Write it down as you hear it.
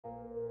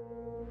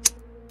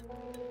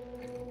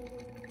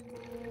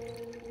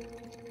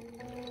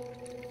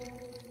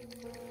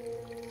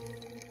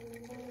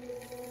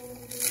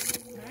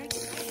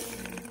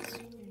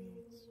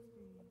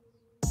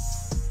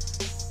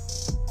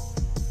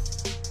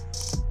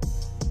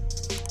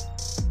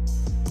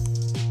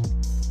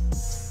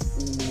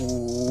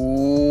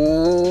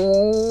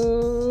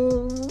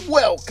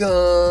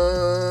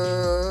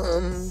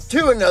Welcome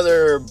to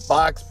another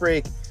box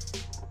break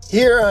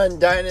here on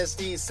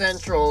Dynasty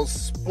Central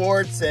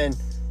Sports, and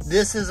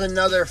this is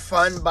another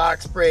fun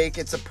box break.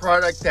 It's a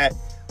product that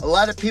a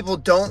lot of people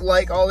don't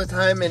like all the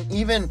time, and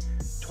even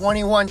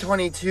 21,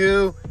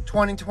 22,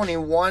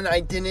 2021, I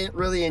didn't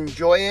really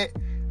enjoy it,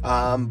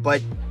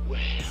 but well,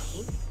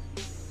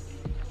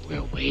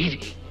 we're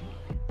waiting.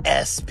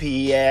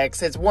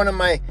 SPX, it's one of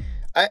my,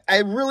 I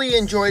really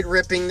enjoyed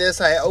ripping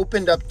this. I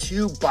opened up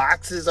 2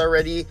 boxes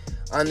already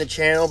on the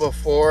channel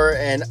before,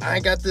 and I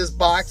got this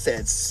box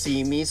at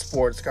CME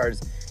Sports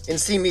Cards in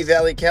Simi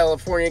Valley,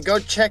 California. Go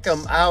check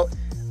them out.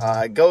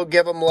 Go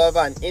give them love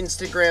on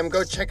Instagram.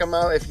 Go check them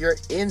out if you're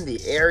in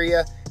the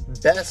area.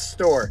 Best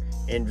store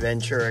in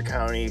Ventura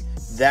County,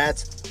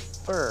 that's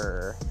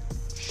for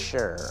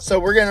sure. So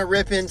we're gonna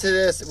rip into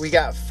this. We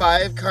got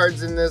 5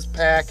 cards in this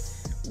pack,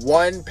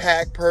 1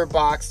 pack per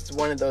box. It's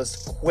one of those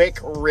quick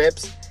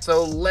rips.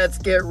 So let's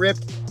get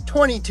ripped.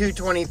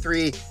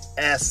 22-23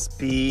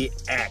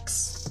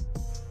 SPX.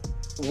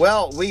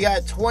 Well, we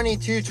got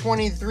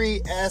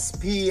 22-23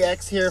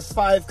 SPX here,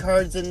 5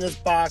 cards in this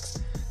box.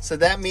 So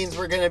that means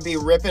we're going to be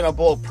ripping a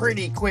bowl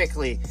pretty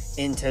quickly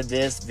into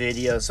this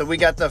video. So we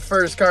got the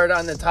first card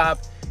on the top.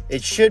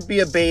 It should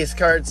be a base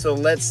card, so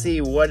let's see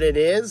what it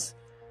is.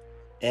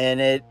 And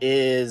it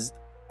is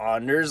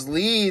Anders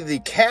Lee, the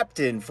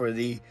captain for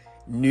the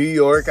New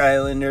York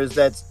Islanders.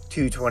 That's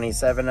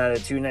 227 out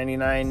of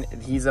 299.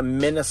 He's a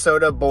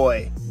Minnesota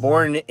boy,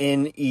 born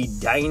in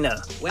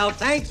Edina. Well,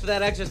 thanks for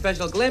that extra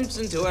special glimpse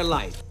into her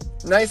life.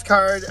 Nice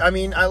card. I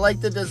mean, I like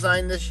the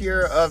design this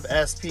year of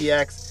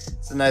SPX.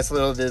 It's a nice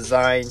little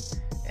design,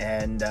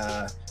 and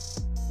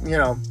you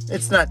know,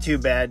 it's not too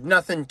bad.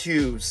 Nothing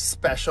too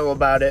special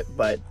about it,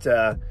 but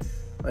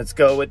let's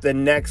go with the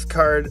next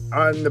card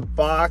on the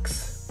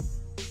box.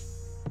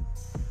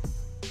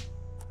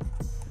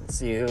 Let's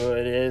see who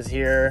it is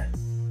here.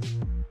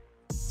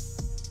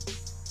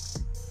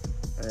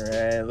 All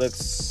right,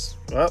 looks,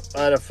 well,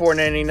 out of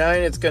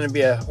 499, it's going to be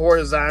a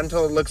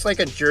horizontal. It looks like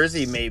a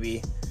jersey,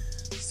 maybe.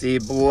 See,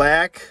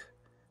 black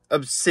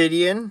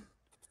obsidian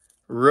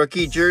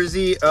rookie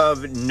jersey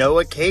of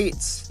Noah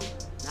Cates.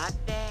 Not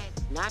bad,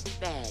 not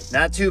bad.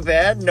 Not too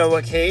bad,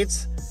 Noah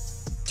Cates.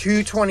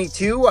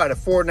 222 out of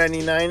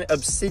 499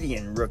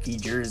 obsidian rookie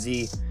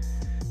jersey.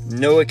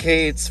 Noah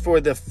Cates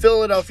for the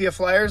Philadelphia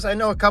Flyers. I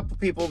know a couple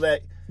people that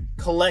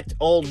collect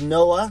old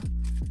Noah,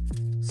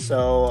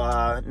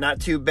 so not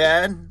too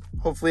bad.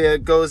 Hopefully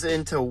it goes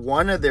into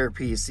one of their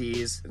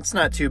PCs. It's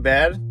not too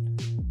bad.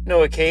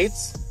 Noah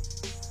Cates,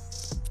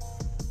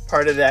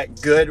 part of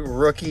that good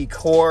rookie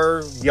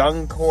core,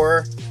 young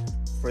core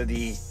for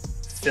the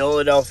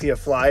Philadelphia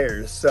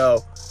Flyers.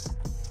 So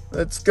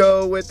let's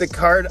go with the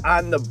card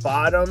on the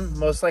bottom.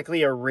 Most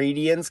likely a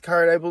Radiance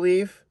card, I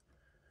believe.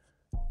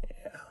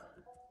 Yeah.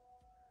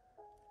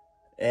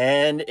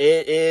 And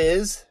it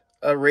is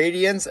a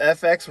Radiance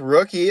FX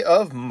rookie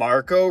of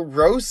Marco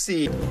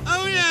Rossi.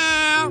 Oh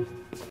yeah!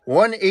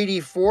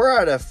 184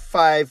 out of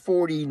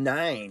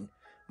 549.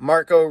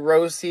 Marco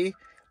Rossi.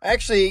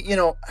 Actually, you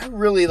know, I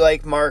really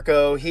like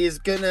Marco. He's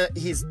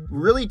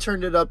really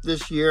turned it up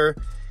this year.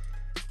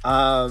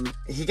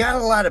 He got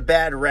a lot of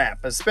bad rap,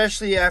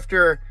 especially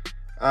after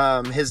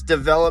his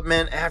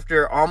development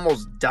after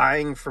almost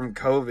dying from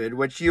COVID,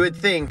 which you would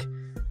think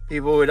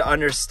people would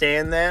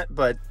understand that,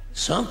 but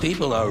some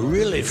people are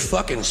really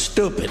fucking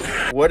stupid.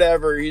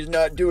 Whatever, he's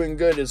not doing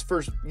good his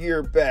first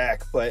year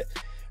back, but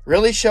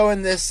really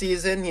showing this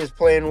season. He's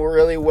playing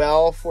really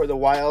well for the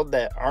Wild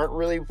that aren't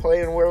really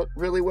playing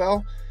really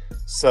well.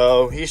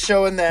 So he's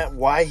showing that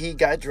why he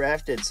got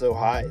drafted so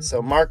high.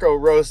 So Marco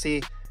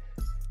Rossi,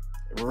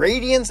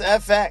 Radiance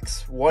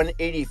FX,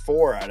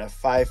 184 out of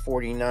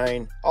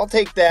 549. I'll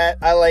take that.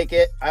 I like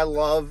it. I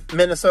love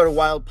Minnesota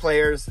Wild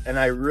players, and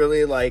I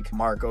really like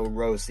Marco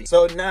Rossi.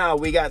 So now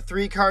we got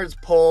 3 cards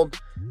pulled.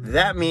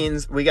 That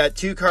means we got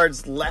 2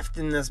 cards left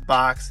in this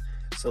box.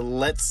 So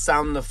let's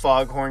sound the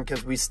foghorn,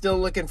 because we're still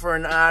looking for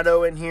an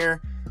auto in here.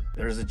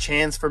 There's a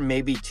chance for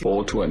maybe 2.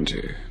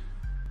 420.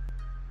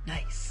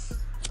 Nice.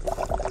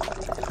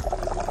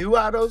 2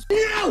 autos?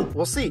 No!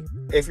 We'll see.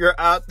 If you're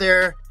out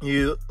there,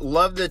 you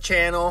love the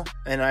channel,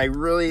 and I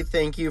really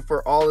thank you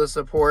for all the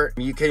support.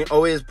 You can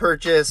always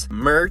purchase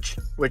merch,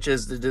 which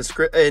is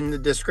in the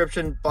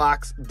description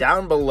box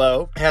down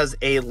below. It has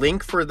a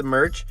link for the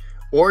merch.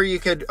 Or you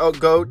could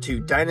go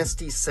to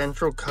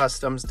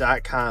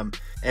DynastyCentralCustoms.com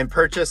and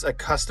purchase a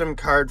custom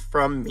card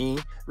from me.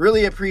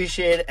 Really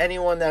appreciate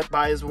anyone that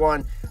buys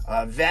one.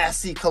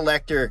 Vasi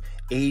Collector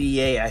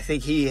 88. I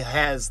think he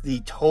has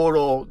the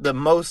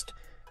most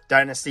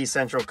Dynasty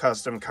Central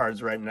custom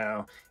cards right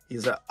now.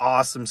 He's an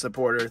awesome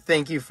supporter.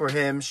 Thank you for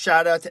him.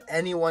 Shout out to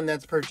anyone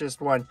that's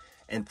purchased one.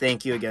 And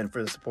thank you again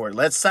for the support.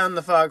 Let's sound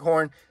the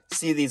foghorn.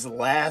 See these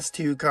last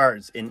 2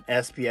 cards in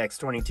SPX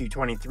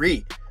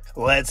 22-23.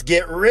 Let's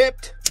get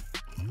ripped.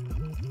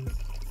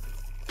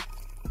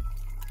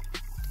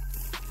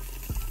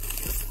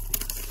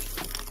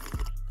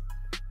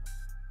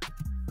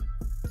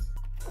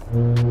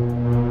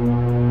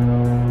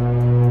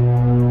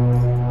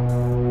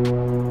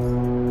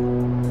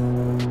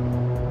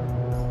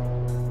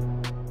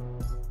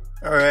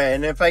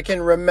 if I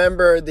can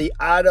remember, the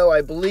auto,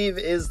 I believe,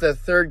 is the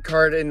third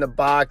card in the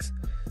box.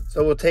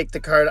 So we'll take the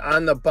card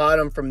on the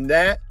bottom from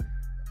that,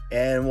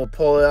 and we'll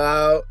pull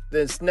out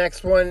this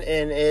next one,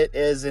 and it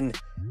is an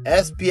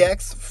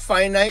SPX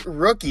Finite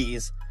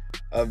Rookies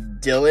of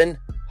Dylan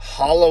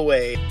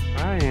Holloway.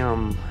 I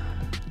am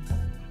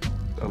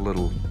a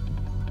little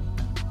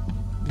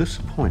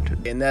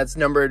disappointed. And that's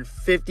numbered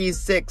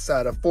 56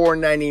 out of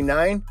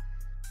 499.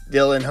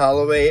 Dylan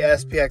Holloway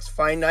SPX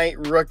Finite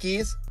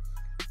Rookies.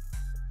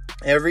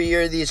 Every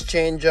year these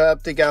change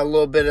up. They got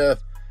a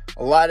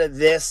lot of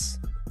this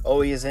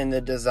always in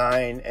the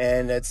design,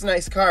 and it's a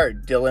nice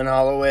card. Dylan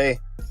Holloway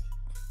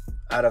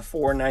out of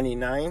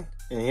 499.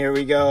 And here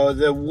we go,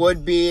 the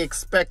would-be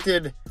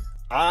expected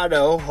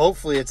auto.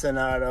 Hopefully it's an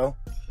auto,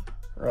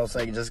 or else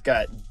I just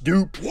got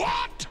duped.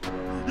 What?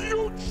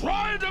 You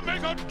tried to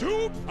make a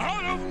dupe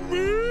out of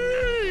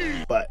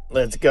me? But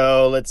let's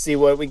go. Let's see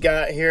what we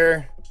got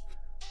here.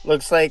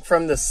 Looks like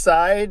from the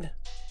side,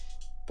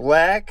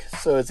 black.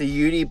 So it's a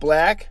UD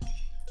black.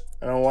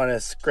 I don't want to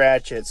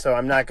scratch it, so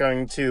I'm not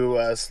going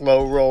to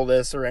slow roll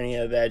this or any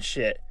of that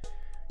shit.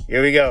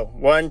 Here we go.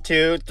 1,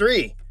 2,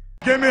 3.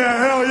 Give me a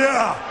hell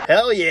yeah!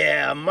 Hell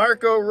yeah!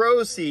 Marco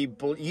Rossi,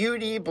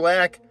 UD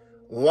black,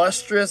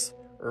 lustrous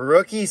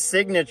rookie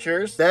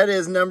signatures. That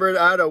is numbered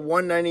out of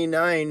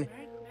 199.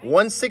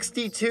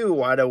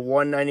 162 out of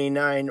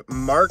 199.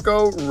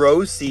 Marco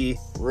Rossi.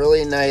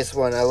 Really nice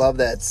one. I love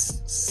that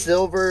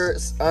silver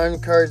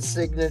on-card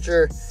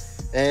signature.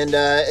 And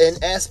in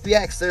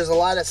SPX, there's a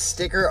lot of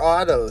sticker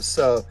autos.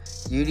 So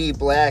UD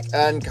black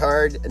on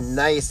card,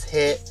 nice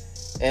hit.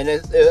 And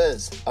it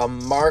is a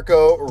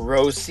Marco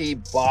Rossi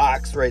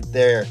box right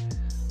there.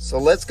 So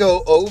let's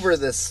go over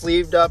the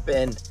sleeved up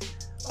and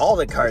all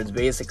the cards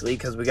basically,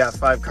 because we got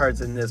 5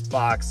 cards in this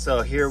box.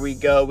 So here we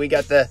go. We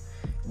got the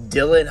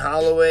Dylan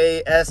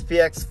Holloway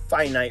SPX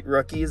Finite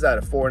Rookies out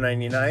of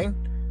 499.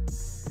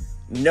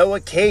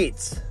 Noah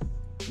Cates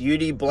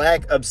UD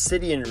Black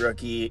Obsidian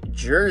Rookie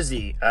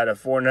Jersey out of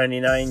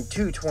 499,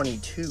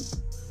 222.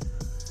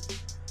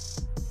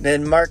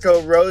 Then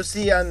Marco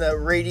Rossi on the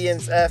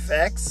Radiance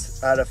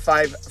FX out of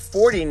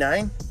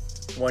 549,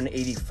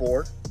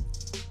 184.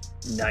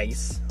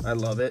 Nice. I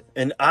love it.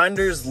 An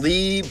Anders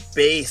Lee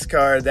base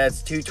card.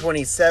 That's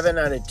 227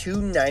 out of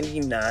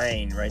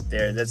 299 right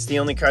there. That's the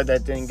only card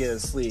that didn't get a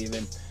sleeve.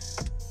 And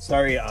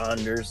sorry,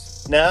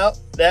 Anders. Now,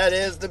 that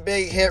is the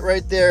big hit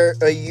right there.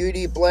 A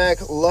UD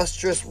Black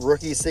Lustrous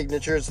Rookie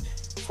Signatures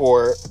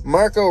for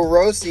Marco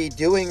Rossi,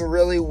 doing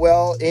really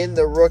well in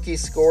the rookie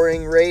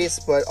scoring race,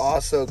 but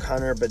also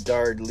Connor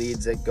Bedard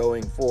leads it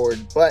going forward.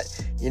 But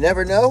you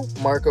never know.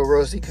 Marco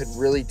Rossi could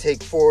really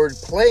take forward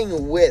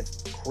playing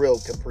with Kirill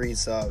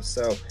Kaprizov.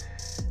 So,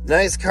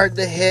 nice card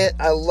to hit.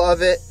 I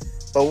love it.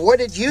 But what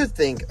did you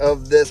think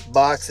of this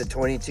box of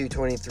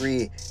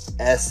 22-23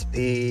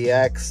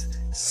 SPX?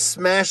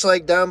 Smash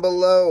like down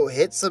below,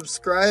 hit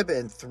subscribe,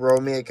 and throw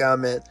me a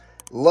comment.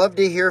 Love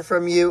to hear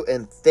from you,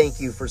 and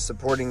thank you for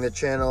supporting the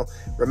channel.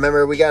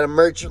 Remember, we got a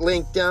merch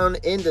link down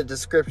in the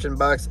description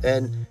box,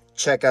 and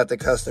check out the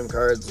custom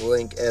cards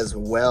link as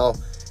well.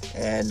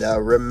 And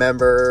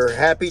remember,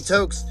 happy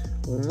tokes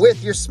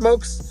with your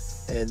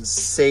smokes, and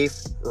safe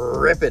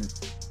ripping.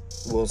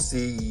 We'll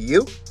see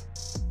you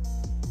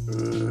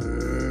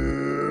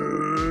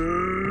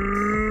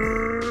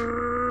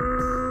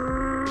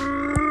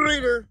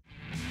later.